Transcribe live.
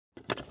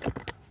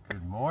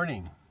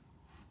morning.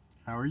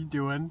 How are you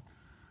doing?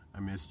 I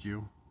missed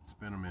you. It's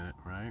been a minute,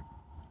 right?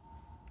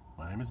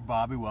 My name is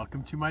Bobby.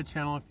 Welcome to my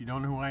channel if you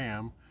don't know who I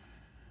am,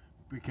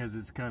 because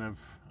it's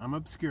I'm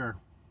obscure.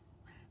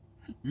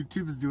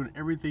 YouTube is doing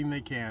everything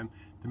they can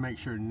to make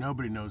sure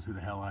nobody knows who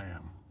the hell I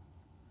am,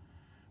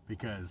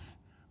 because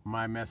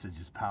my message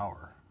is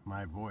power.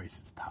 My voice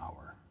is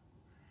power,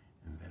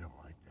 and they don't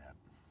like that.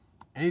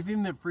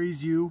 Anything that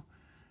frees you,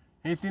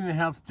 anything that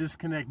helps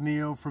disconnect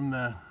Neo from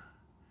the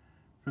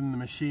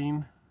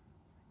machine,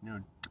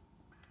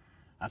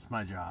 that's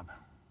my job.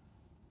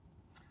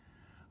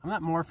 I'm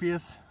not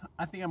Morpheus.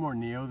 I think I'm more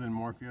Neo than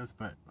Morpheus,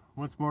 but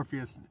once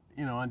Morpheus,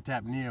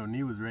 untapped Neo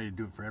was ready to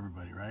do it for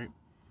everybody, right?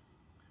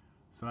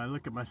 So I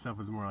look at myself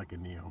as more like a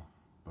Neo.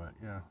 But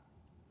yeah,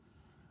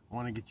 I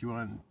want to get you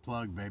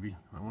unplugged, baby.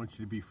 I want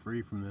you to be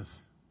free from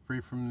this,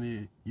 free from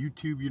the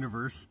YouTube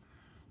universe.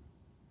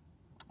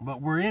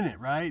 But we're in it,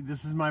 right?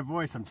 This is my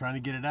voice. I'm trying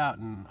to get it out,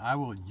 and I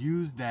will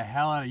use the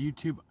hell out of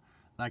YouTube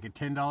like a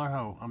 $10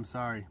 hoe. I'm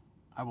sorry.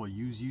 I will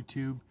use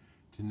YouTube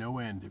to no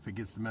end if it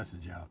gets the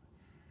message out.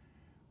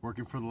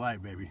 Working for the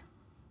light, baby.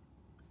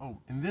 Oh,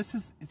 and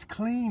it's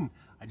clean.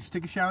 I just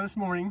took a shower this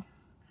morning.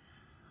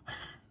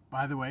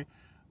 By the way,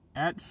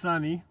 at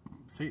St.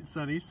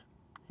 Sonny's,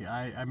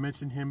 I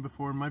mentioned him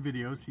before in my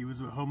videos. He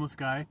was a homeless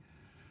guy,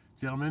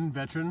 gentleman,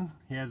 veteran.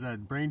 He has a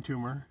brain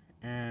tumor,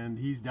 and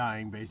he's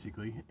dying,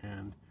 basically.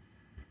 And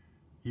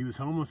he was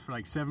homeless for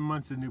like 7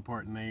 months in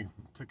Newport, and they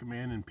took him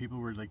in, and people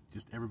were like,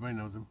 just everybody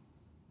knows him,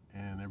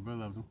 and everybody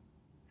loves him.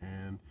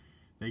 And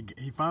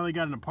he finally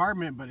got an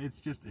apartment, but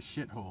it's just a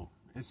shithole.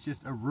 It's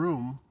just a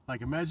room.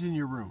 Like, imagine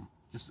your room,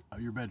 just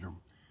your bedroom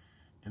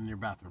and your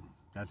bathroom.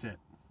 That's it.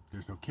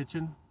 There's no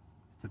kitchen.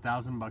 It's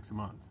 $1,000 a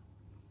month.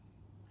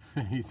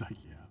 He's like,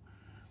 yeah.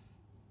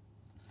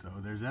 So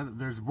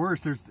there's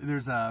worse.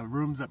 There's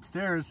rooms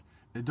upstairs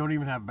that don't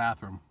even have a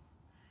bathroom,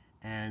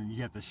 and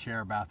you have to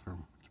share a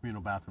bathroom,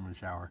 communal bathroom and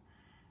shower.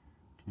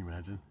 Can you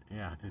imagine?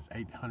 Yeah, it's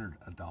 $800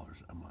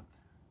 a month.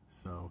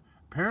 So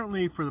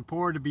apparently, for the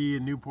poor to be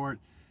in Newport,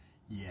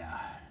 yeah,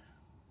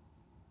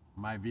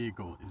 my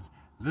vehicle is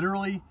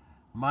literally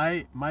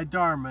my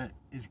Dharma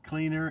is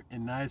cleaner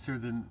and nicer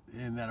than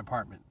in that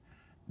apartment.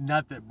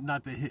 Not that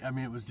I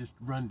mean, it was just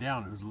run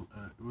down.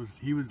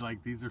 He was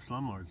like, these are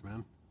slumlords,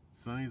 man.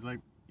 Sonny's like,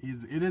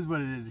 it is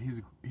what it is.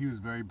 He was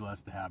very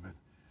blessed to have it,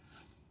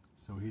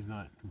 so he's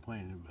not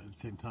complaining. But at the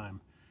same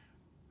time,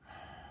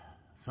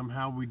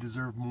 somehow we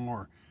deserve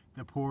more.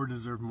 The poor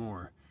deserve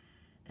more,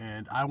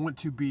 and I want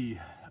to be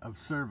of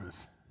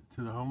service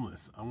to the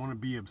homeless. I want to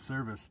be of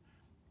service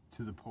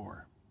to the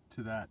poor,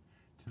 to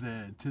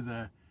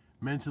the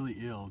mentally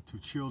ill, to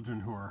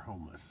children who are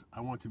homeless. I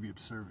want to be of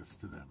service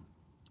to them,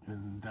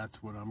 and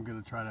that's what I'm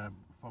going to try to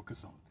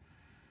focus on.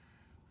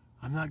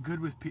 I'm not good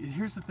with people.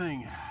 Here's the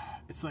thing.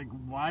 It's like,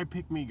 why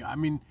pick me? I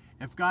mean,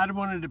 if God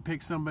wanted to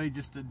pick somebody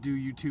just to do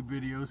YouTube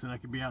videos, and I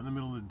could be out in the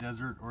middle of the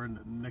desert or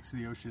next to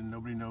the ocean,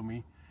 nobody know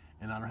me,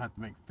 and I don't have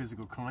to make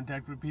physical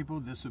contact with people,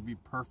 this would be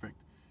perfect.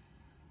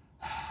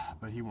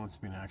 But he wants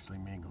me to actually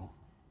mingle.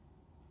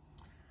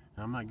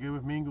 And I'm not good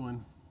with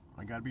mingling.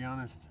 I gotta be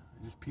honest.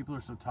 Just people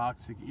are so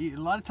toxic. A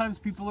lot of times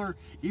people are,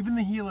 even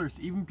the healers,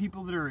 even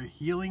people that are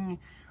healing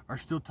are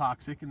still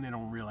toxic, and they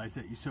don't realize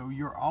it. So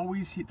you're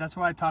always, that's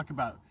why I talk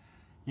about,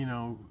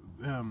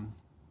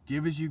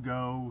 give as you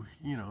go,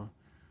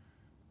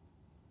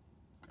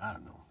 I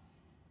don't know.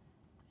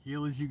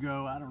 Heal as you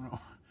go, I don't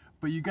know.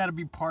 But you gotta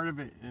be part of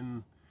it,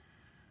 and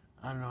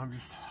I don't know, I'm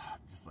just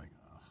like,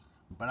 ugh.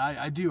 But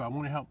I do, I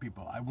want to help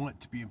people. I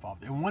want to be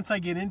involved. And once I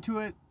get into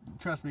it,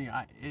 trust me,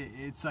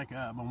 it's like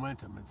a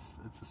momentum.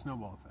 It's a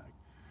snowball effect.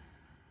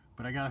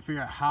 But I got to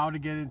figure out how to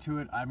get into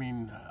it. I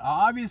mean,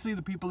 obviously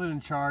the people that are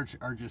in charge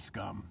are just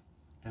scum,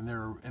 and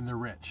they're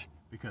rich,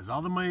 because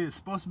all the money that's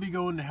supposed to be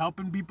going to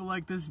helping people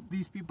like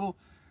these people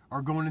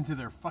are going into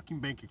their fucking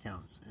bank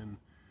accounts. And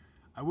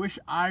I wish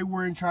I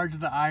were in charge of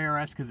the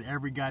IRS, because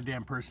every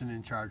goddamn person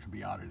in charge would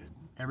be audited.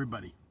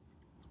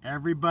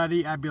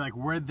 Everybody, I'd be like,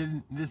 where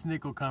did this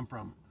nickel come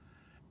from?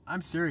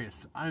 I'm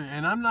serious,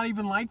 and I'm not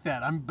even like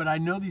that. But I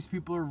know these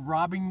people are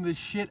robbing the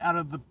shit out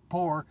of the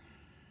poor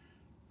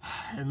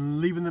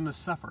and leaving them to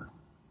suffer.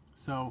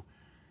 So,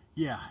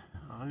 yeah,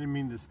 I didn't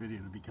mean this video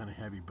to be kind of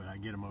heavy, but I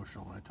get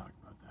emotional when I talk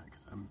about that,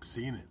 because I'm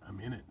seeing it. I'm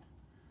in it.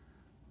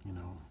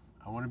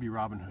 I want to be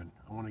Robinhood.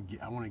 I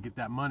want to get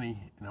that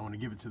money, and I want to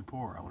give it to the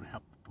poor. I want to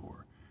help the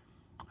poor.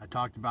 I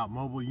talked about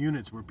mobile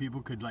units where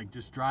people could like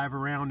just drive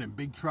around in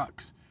big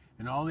trucks,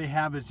 and all they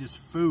have is just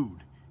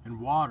food and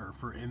water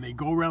and they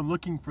go around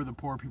looking for the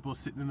poor people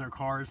sitting in their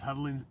cars,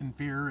 huddling in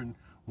fear and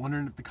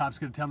wondering if the cops are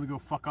going to tell them to go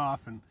fuck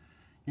off. And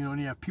and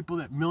you have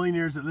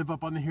millionaires that live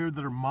up on the hill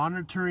that are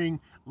monitoring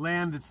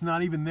land that's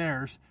not even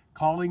theirs,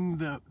 calling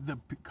the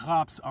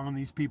cops on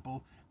these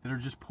people that are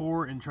just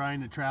poor and trying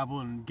to travel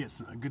and get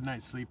a good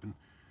night's sleep. And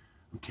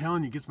I'm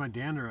telling you, it gets my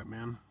dander up,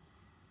 man. I'm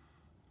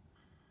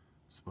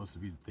supposed to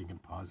be thinking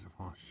positive.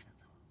 Oh shit.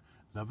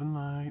 Love and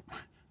light.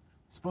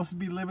 Supposed to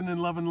be living in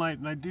love and light,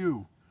 and I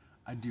do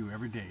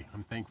every day.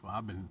 I'm thankful.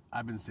 I've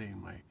been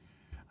saying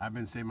I've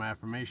been saying my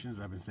affirmations.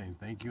 I've been saying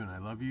thank you and I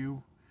love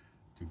you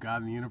to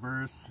God and the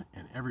universe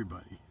and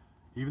everybody.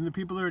 Even the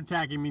people that are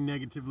attacking me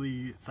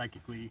negatively,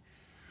 psychically,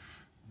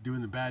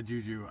 doing the bad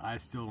juju, I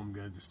still am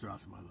going to just throw out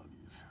some I love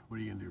yous. What are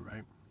you going to do,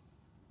 right?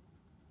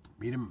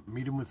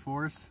 Meet him with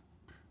force?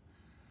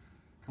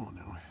 Come on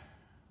now.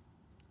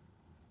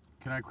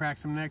 Can I crack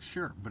some necks?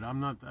 Sure, but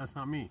that's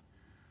not me.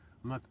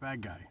 I'm not the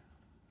bad guy.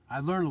 I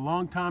learned a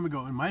long time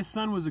ago, and my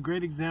son was a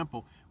great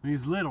example when he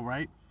was little,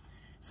 right?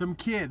 Some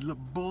kid,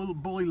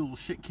 bully little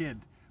shit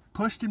kid,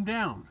 pushed him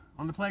down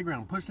on the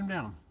playground, pushed him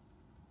down.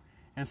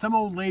 And some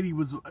old lady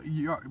was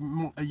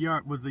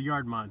the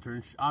yard monitor,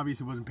 and she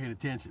obviously wasn't paying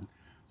attention.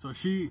 So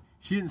she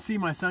didn't see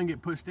my son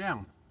get pushed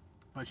down,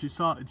 but she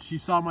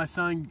saw my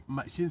son.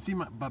 She didn't see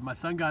but my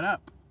son got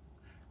up.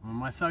 When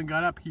my son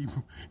got up,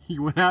 he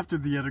went after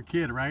the other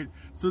kid, right?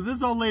 So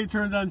this old lady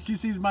turns out and she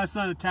sees my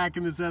son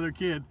attacking this other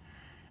kid.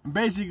 And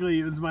basically,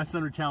 it was my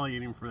son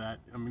retaliating for that.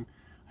 I mean,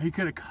 he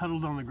could have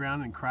cuddled on the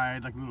ground and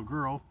cried like a little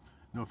girl.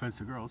 No offense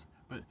to girls.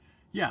 But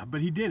yeah,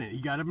 but he didn't. He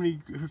got up and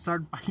he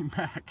started fighting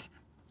back.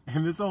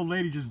 And this old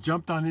lady just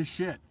jumped on his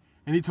shit.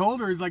 And he told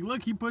her, he's like,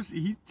 look, he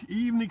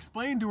even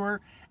explained to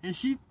her. And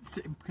she,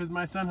 because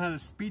my son had a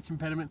speech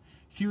impediment,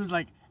 she was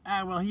like,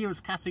 well, he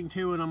was cussing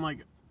too. And I'm like,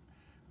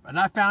 and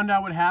I found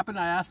out what happened.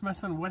 I asked my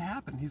son, what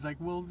happened? He's like,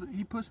 well,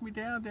 he pushed me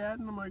down, Dad.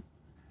 And I'm like,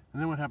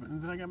 and then what happened?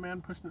 And then I got mad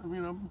and pushed him,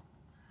 you know.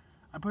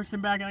 I pushed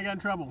him back and I got in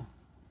trouble.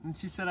 And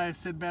she said I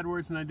said bad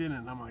words and I didn't.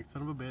 And I'm like,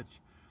 son of a bitch.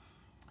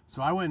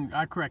 So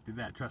I corrected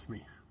that, trust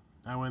me.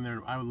 I went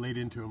there, I laid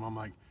into him. I'm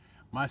like,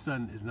 my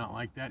son is not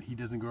like that. He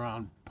doesn't go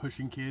around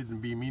pushing kids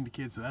and being mean to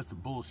kids, so that's the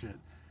bullshit.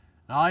 And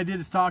all I did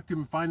is talk to him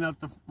and find out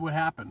what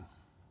happened.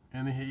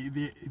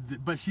 And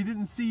but she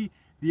didn't see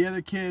the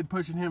other kid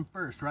pushing him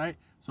first, right?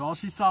 So all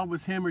she saw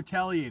was him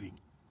retaliating.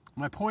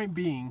 My point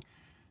being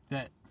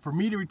that for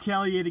me to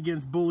retaliate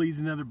against bullies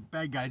and other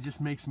bad guys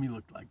just makes me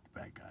look like the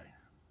bad guy,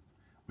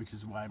 which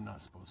is why I'm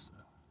not supposed to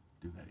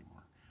do that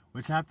anymore.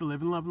 Which I have to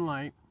live in love and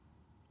light,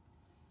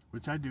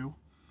 which I do.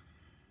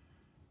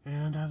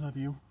 And I love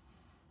you.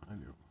 I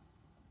do.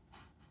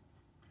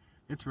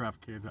 It's rough,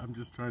 kid. I'm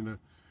just trying to,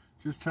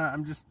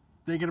 I'm just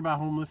thinking about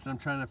homeless, and I'm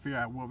trying to figure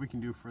out what we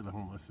can do for the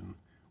homeless, and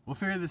we'll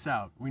figure this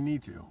out. We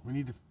need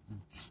to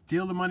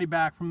steal the money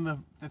back from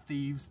the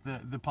thieves,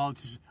 the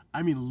politicians.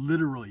 I mean,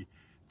 literally,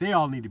 they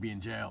all need to be in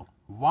jail.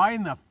 Why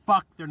in the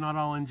fuck they're not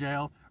all in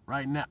jail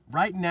right now?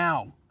 Right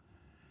now,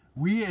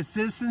 we as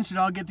citizens should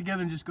all get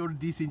together and just go to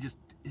DC and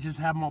just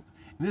have them all.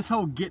 And this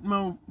whole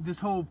Gitmo, this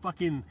whole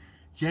fucking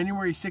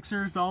January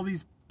 6ers, all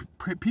these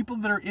people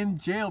that are in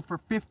jail for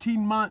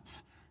 15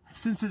 months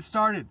since it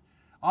started,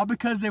 all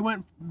because they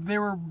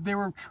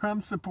were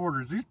Trump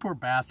supporters. These poor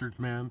bastards,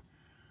 man.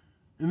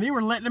 And they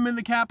were letting them in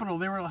the Capitol.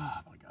 They were, oh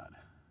my God.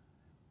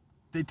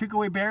 They took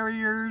away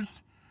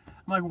barriers.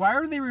 I'm like, why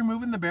are they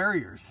removing the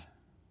barriers?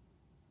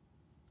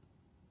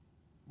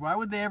 Why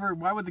would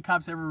the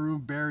cops ever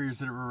remove barriers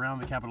that were around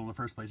the Capitol in the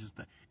first place? Just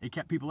that it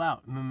kept people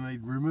out, and then they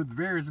removed the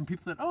barriers, and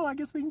people said, oh, I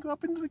guess we can go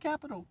up into the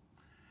Capitol.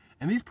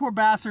 And these poor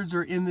bastards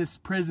are in this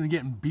prison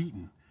getting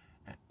beaten.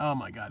 Oh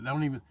my God, I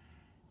don't even,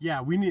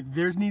 yeah,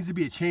 there needs to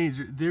be a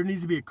change. There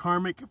needs to be a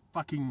karmic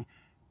fucking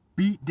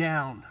beat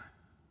down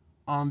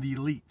on the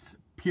elites,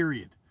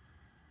 period.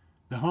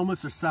 The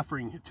homeless are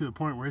suffering to the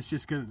point where it's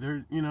just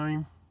gonna, you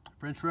know,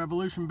 French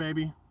Revolution,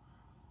 baby.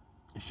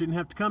 It shouldn't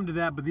have to come to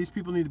that, but these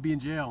people need to be in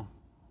jail.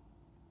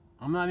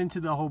 I'm not into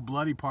the whole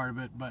bloody part of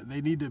it, but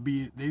they need to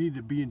be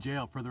in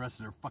jail for the rest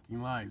of their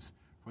fucking lives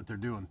for what they're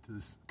doing to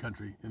this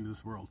country and to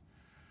this world.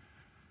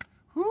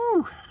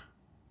 Whew.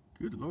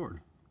 Good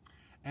Lord.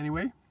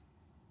 Anyway,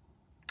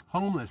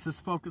 homeless. Let's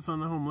focus on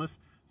the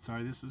homeless.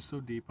 Sorry, this was so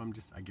deep.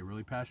 I get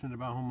really passionate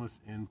about homeless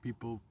and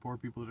poor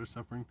people that are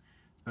suffering,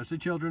 especially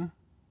children.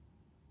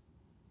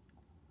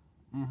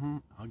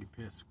 I'll get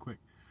pissed quick.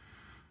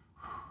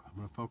 I'm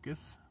gonna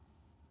focus.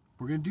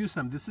 We're gonna do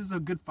something. This is a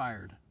good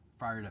fired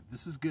up.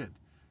 This is good.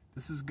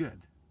 This is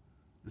good.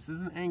 This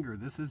isn't anger.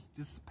 This is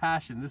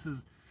passion. This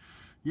is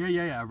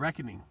a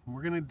reckoning.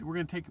 We're gonna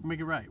make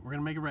it right. We're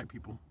gonna make it right,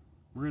 people.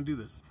 We're gonna do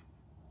this.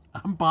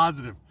 I'm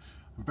positive.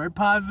 I'm very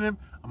positive.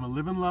 I'm gonna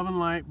live in love and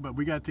light, but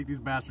we gotta take these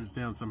bastards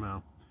down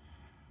somehow.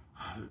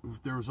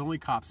 If there was only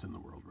cops in the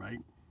world, right?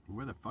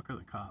 Where the fuck are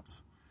the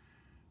cops?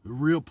 The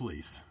real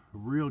police, the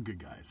real good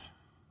guys,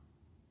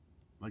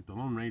 like the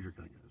Lone Ranger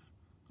kind of guys.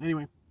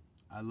 Anyway,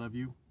 I love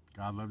you.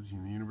 God loves you,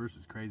 and the universe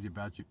is crazy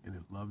about you, and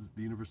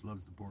the universe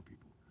loves the poor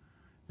people.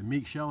 The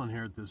meek shall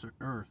inherit this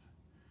earth,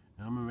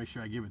 and I'm gonna make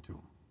sure I give it to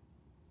them.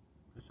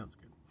 That sounds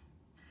good.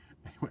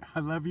 Anyway, I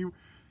love you.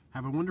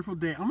 Have a wonderful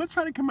day. I'm gonna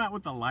try to come out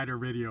with a lighter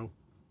video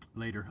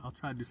later. I'll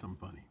try to do something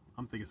funny.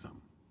 I'm thinking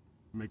something.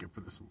 Make it for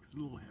this one. It's a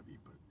little heavy,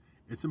 but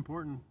it's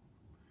important.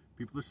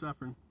 People are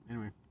suffering.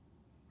 Anyway,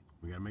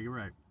 we gotta make it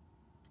right.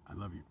 I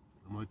love you.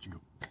 I'm gonna let you go.